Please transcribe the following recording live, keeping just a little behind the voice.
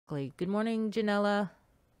correctly. Good morning, Janela.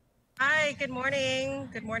 Hi, good morning.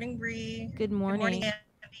 Good morning, Bree. Good Good morning, morning. Andy.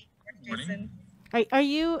 Good morning, Jason. Are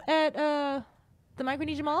you at the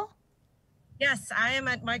Micronesia Mall? Yes, I am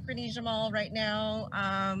at Micronesia Mall right now.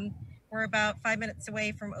 We're about 5 minutes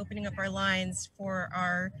away from opening up our lines for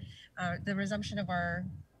our the resumption of our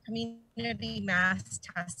community mass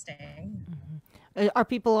testing. Are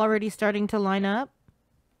people already starting to line up?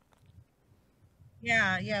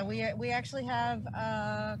 Yeah. We actually have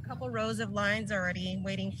a couple rows of lines already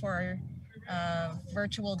waiting for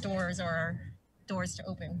virtual doors or doors to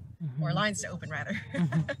open, or lines to open rather.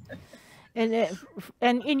 And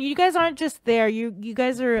and you guys aren't just there. You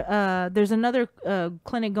guys are there's another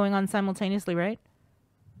clinic going on simultaneously, right?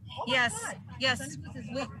 Yes, yes.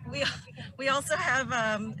 We we also have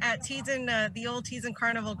at Teason, the old Teason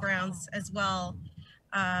Carnival grounds as well.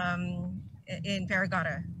 In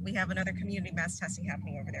Paragata, we have another community mass testing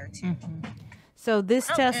happening over there too. So this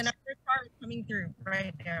Oh, test and our car is coming through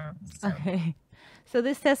right now. So. Okay. So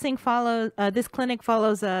this testing follows. This clinic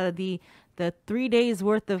follows the 3 days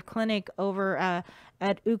worth of clinic over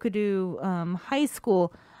at Ukadu High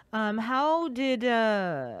School. How did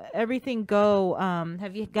everything go?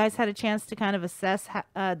 Have you guys had a chance to kind of assess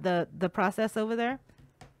the process over there?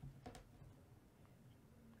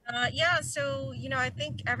 Yeah, so I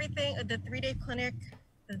think everything, the 3-day clinic,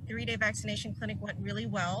 the 3-day vaccination clinic went really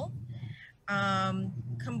well.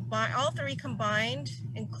 All three combined,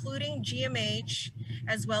 including GMH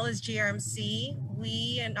as well as GRMC,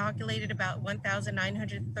 we inoculated about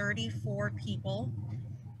 1,934 people.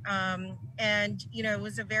 And it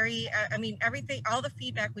was a very, everything, all the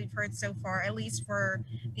feedback we've heard so far, at least for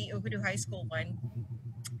the Obudu High School one,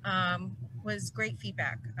 was great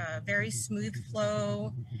feedback. Very smooth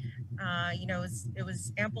flow. It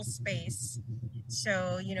was ample space,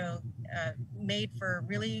 so made for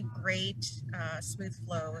really great smooth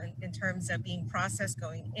flow in terms of being processed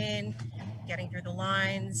going in, getting through the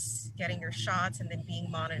lines, getting your shots, and then being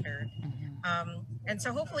monitored. And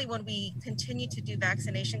so hopefully when we continue to do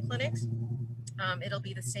vaccination clinics, it'll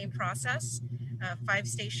be the same process. 5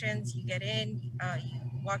 stations, you get in, you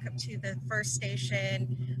walk up to the first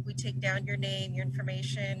station, we take down your name, your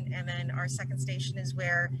information, and then our second station is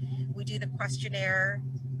where we do the questionnaire,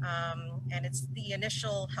 and it's the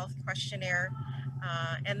initial health questionnaire.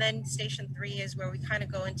 And then station 3 is where we kind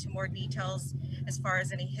of go into more details as far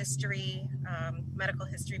as any history, medical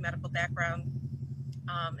history, medical background.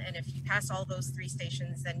 And if you pass all those 3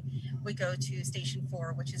 stations, then we go to station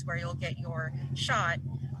 4, which is where you'll get your shot.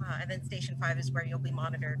 And then station 5 is where you'll be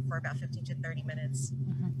monitored for about 15 to 30 minutes.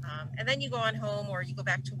 And then you go on home or you go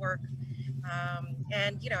back to work.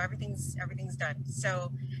 And everything's done.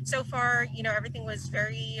 So far, everything was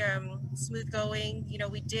very smooth going.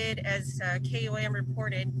 We did, as KOM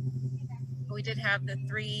reported, we did have the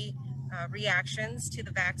 3 reactions to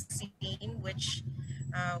the vaccine, which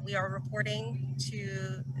we are reporting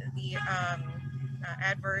to the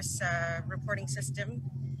adverse reporting system.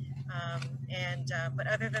 But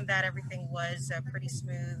other than that, everything was pretty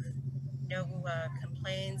smooth. No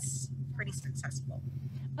complaints. Pretty successful.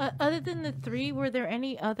 Other than the 3, were there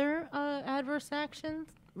any other adverse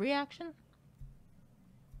reaction?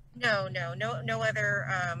 No other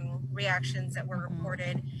reactions that were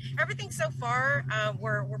reported. Everything so far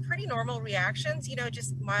were pretty normal reactions.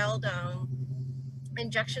 Just mild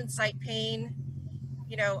injection site pain.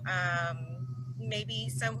 Maybe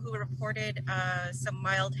some who reported some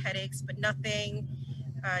mild headaches, but nothing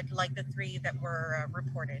like the 3 that were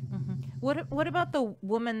reported. What about the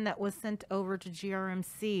woman that was sent over to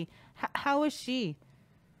GRMC? How is she?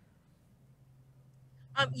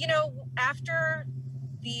 After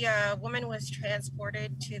the woman was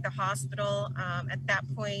transported to the hospital, at that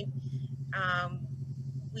point,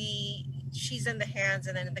 she's in the hands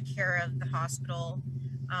and then in the care of the hospital,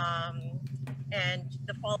 and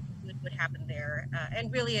the follow-up would happen there.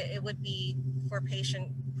 And really, it would be for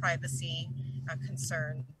patient privacy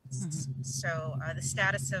concerns. So the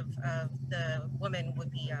status of the woman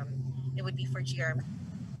would be, it would be for GRM.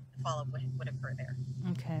 Follow-up would occur there.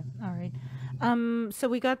 Okay, all right. So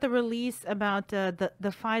we got the release about the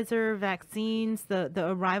Pfizer vaccines, the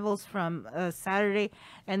arrivals from Saturday,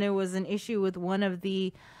 and there was an issue with one of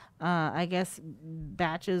the, I guess,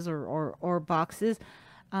 batches or boxes.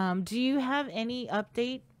 Do you have any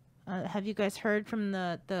update? Have you guys heard from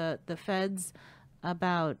the feds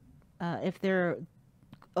about if they're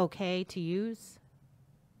okay to use?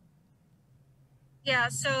 Yeah,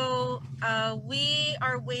 so we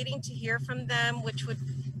are waiting to hear from them, which would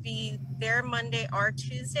be their Monday, our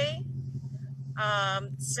Tuesday.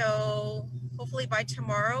 So hopefully by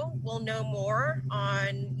tomorrow we'll know more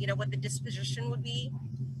on what the disposition would be.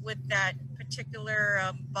 with that particular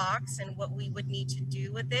box and what we would need to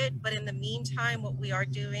do with it. But in the meantime, what we are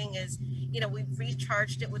doing is, we've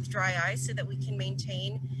recharged it with dry ice so that we can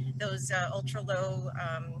maintain those ultra low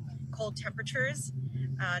cold temperatures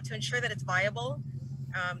to ensure that it's viable.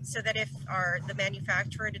 So that if the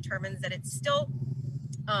manufacturer determines that it's still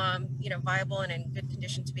viable and in good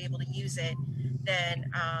condition to be able to use it,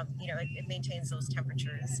 then it maintains those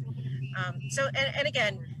temperatures. And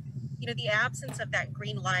again, the absence of that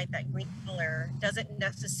green light, that green color, doesn't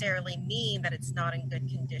necessarily mean that it's not in good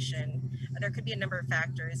condition. There could be a number of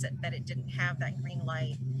factors that it didn't have that green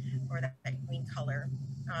light or that green color.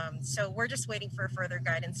 So we're just waiting for further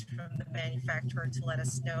guidance from the manufacturer to let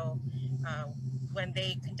us know when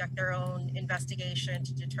they conduct their own investigation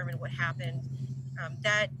to determine what happened.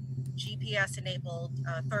 That GPS-enabled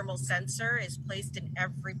thermal sensor is placed in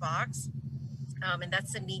every box. And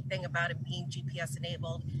that's the neat thing about it being GPS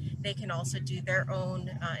enabled. They can also do their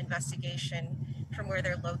own investigation from where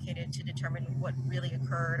they're located to determine what really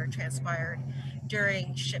occurred or transpired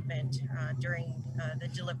during shipment, during the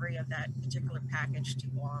delivery of that particular package to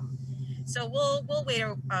Guam. So we'll wait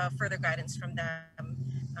further guidance from them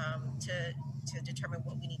to determine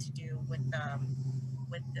what we need to do with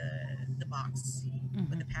the box,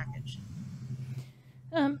 with the package.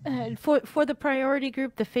 For the priority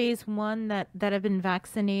group, the phase 1 that have been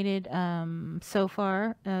vaccinated so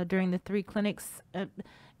far during the 3 clinics,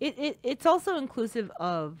 it's also inclusive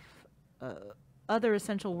of other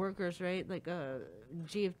essential workers, right? Like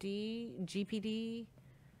GFD, GPD.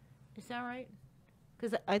 Is that right?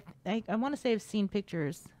 Because I want to say I've seen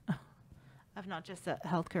pictures of not just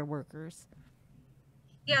healthcare workers.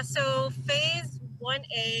 Yeah. So phase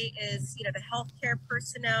 1A is the healthcare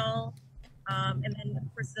personnel. And then,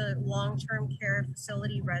 of course, the long-term care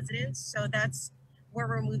facility residents. So that's where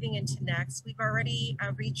we're moving into next. We've already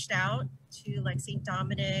reached out to like St.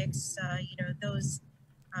 Dominic's, those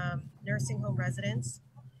nursing home residents.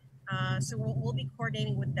 So we'll be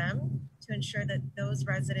coordinating with them to ensure that those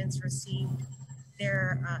residents receive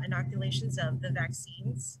their inoculations of the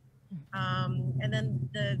vaccines. And then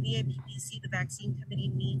the VAPBC, the vaccine committee,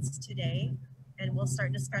 meets today, and we'll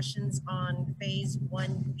start discussions on phase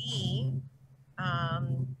 1B.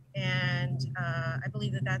 And I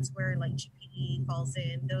believe that that's where like GPD falls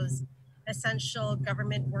in, those essential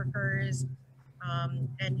government workers,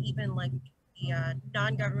 and even like the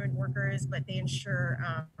non-government workers, but they ensure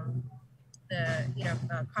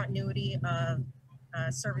the continuity of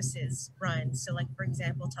services run. So like, for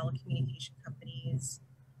example, telecommunication companies,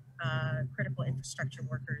 critical infrastructure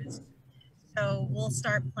workers. So we'll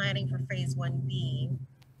start planning for phase 1B.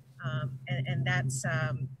 And that's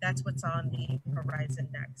what's on the horizon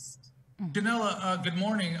next. Janela, good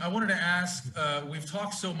morning. I wanted to ask, we've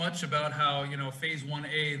talked so much about how, phase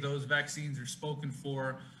 1A, those vaccines are spoken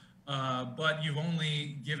for, but you've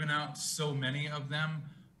only given out so many of them.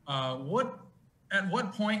 At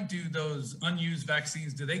what point do those unused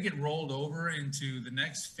vaccines, do they get rolled over into the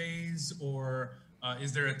next phase, or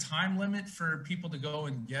is there a time limit for people to go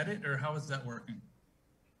and get it, or how is that working?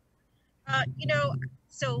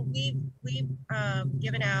 So we've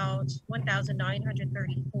given out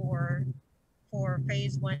 1,934 for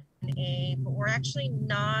phase 1A, but we're actually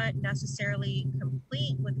not necessarily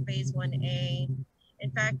complete with phase 1A.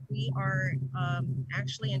 In fact, we are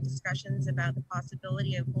actually in discussions about the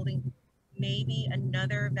possibility of holding maybe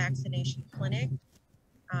another vaccination clinic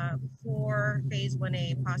for phase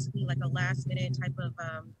 1A, possibly like a last minute type of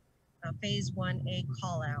phase 1A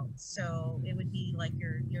call out. So it would be like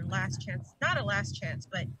your last chance, not a last chance,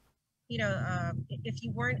 but if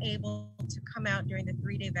you weren't able to come out during the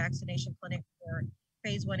 3-day vaccination clinic for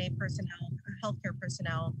phase 1A personnel, healthcare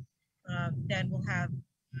personnel, then we'll have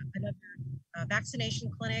another vaccination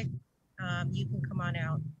clinic. You can come on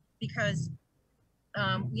out because,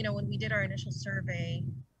 when we did our initial survey,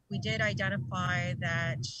 we did identify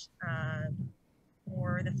that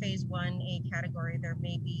for the phase 1A category, there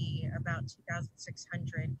may be about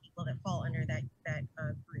 2,600 people that fall under that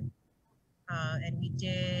group. And we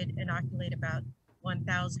did inoculate about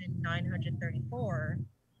 1,934.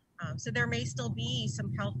 So there may still be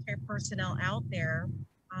some healthcare personnel out there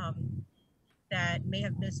that may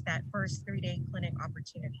have missed that first 3-day clinic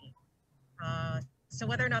opportunity. So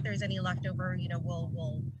whether or not there's any leftover,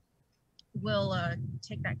 we'll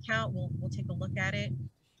take that count. We'll take a look at it.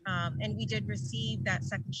 And we did receive that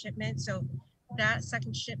second shipment. So that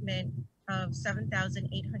second shipment of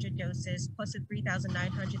 7,800 doses plus the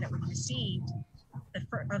 3,900 that we received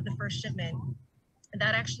of the first shipment,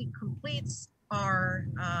 that actually completes our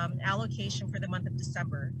allocation for the month of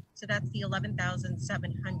December. So that's the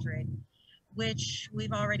 11,700. which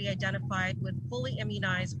we've already identified with fully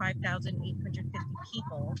immunized 5,850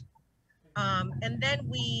 people. And then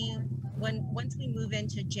once we move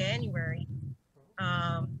into January,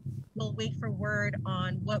 we'll wait for word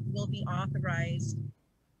on what will be authorized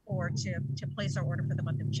or to place our order for the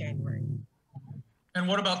month of January. And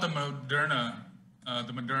what about the Moderna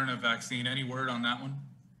vaccine? Any word on that one?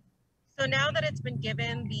 So now that it's been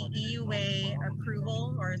given the EUA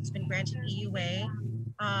approval, or it's been granted EUA,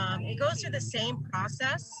 it goes through the same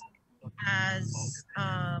process as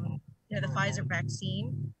the Pfizer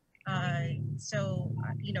vaccine.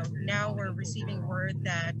 Now we're receiving word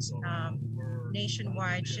that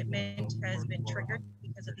nationwide shipment has been triggered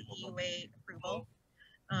because of the EUA approval.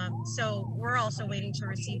 So we're also waiting to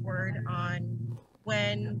receive word on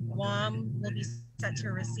when Guam will be set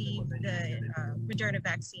to receive the Moderna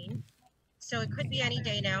vaccine. So it could be any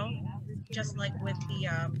day now, just like with the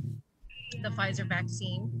Pfizer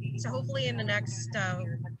vaccine. So hopefully in the next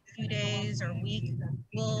few days or week,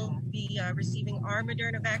 we'll be receiving our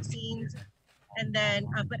Moderna vaccines. And then,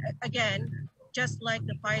 but again, just like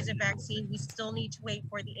the Pfizer vaccine, we still need to wait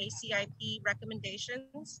for the ACIP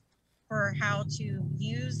recommendations for how to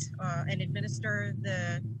use and administer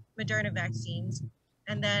the Moderna vaccines.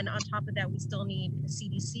 And then on top of that, we still need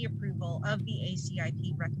CDC approval of the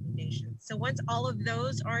ACIP recommendations. So once all of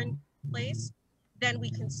those are in place, then we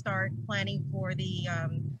can start planning for the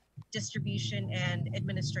distribution and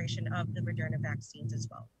administration of the Moderna vaccines as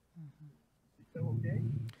well.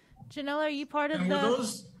 Janela, are you part of And the? were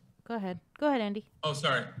those? Go ahead, Andy. Oh,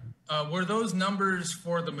 sorry. Were those numbers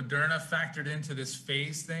for the Moderna factored into this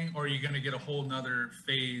phase thing, or are you going to get a whole nother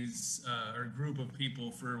phase or group of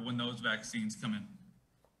people for when those vaccines come in?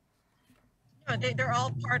 No, they're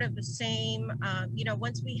all part of the same.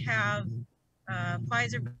 Once we have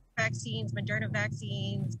Pfizer vaccines, Moderna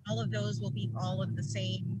vaccines, all of those will be all of the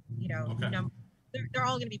same. Okay. Number. They're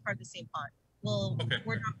all going to be part of the same pot.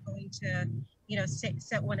 We're not going to,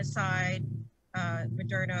 set one aside,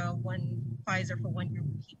 Moderna, one Pfizer for one group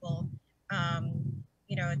of people.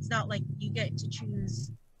 It's not like you get to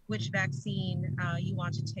choose which vaccine you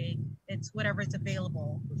want to take. It's whatever's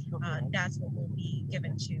available. That's what will be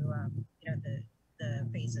given to, the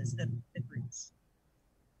phases, the groups.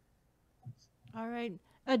 All right.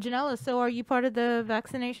 Janela, so are you part of the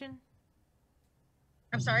vaccination?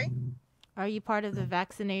 I'm sorry? Are you part of the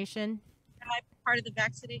vaccination? Am I part of the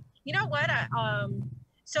vaccination? You know what?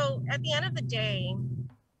 So at the end of the day,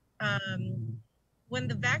 when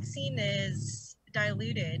the vaccine is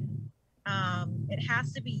diluted, it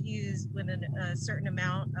has to be used within a certain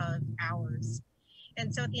amount of hours.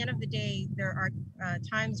 And so at the end of the day, there are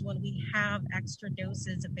times when we have extra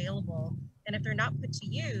doses available. And if they're not put to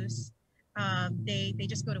use, they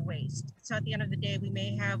just go to waste. So at the end of the day, we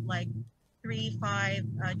may have like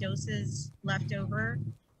 3-5 doses left over.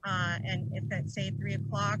 And if that's say 3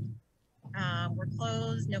 o'clock, we're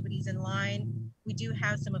closed, nobody's in line, we do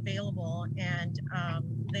have some available, and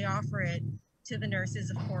they offer it to the nurses,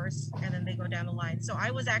 of course, and then they go down the line. So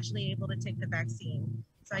I was actually able to take the vaccine.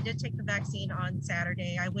 So I did take the vaccine on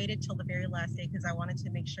Saturday. I waited till the very last day because I wanted to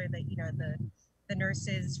make sure that, the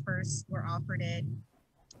nurses first were offered it,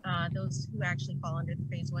 those who actually fall under the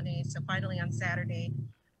phase 1A. So finally on Saturday,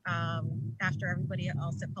 after everybody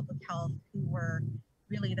else at public health who were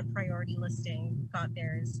really the priority listing got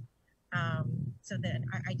theirs. So then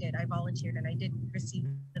I volunteered and I did receive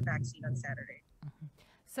the vaccine on Saturday.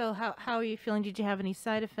 So how are you feeling? Did you have any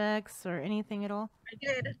side effects or anything at all? I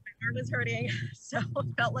did. My arm was hurting, so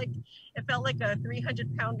it felt like a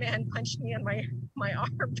 300-pound man punched me on my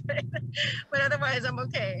arm. But otherwise, I'm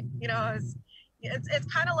okay. It's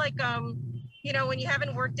kind of like when you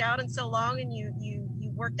haven't worked out in so long and you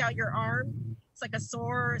worked out your arm. It's like a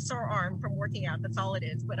sore arm from working out. That's all it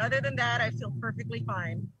is. But other than that, I feel perfectly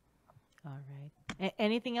fine. All right.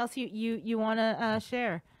 Anything else you want to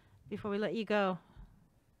share before we let you go?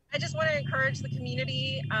 I just want to encourage the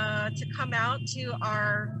community to come out to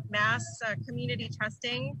our mass community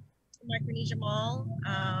testing in Micronesia Mall,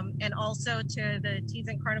 and also to the Tees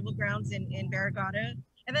and Carnival grounds in Barrigada.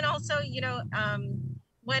 And then also,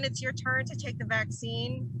 when it's your turn to take the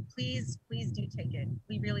vaccine, please do take it.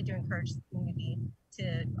 We really do encourage the community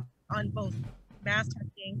on both mass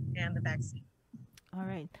testing and the vaccine. All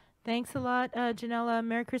right. Thanks a lot, Janela.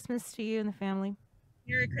 Merry Christmas to you and the family.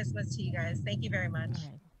 Merry Christmas to you guys. Thank you very much. All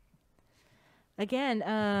right. Again,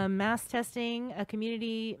 mass testing,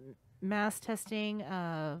 community mass testing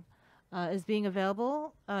is being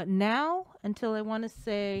available now until I want to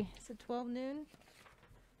say, is it 12 noon?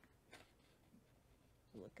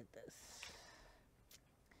 Look at this.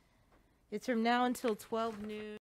 It's from now until 12 noon.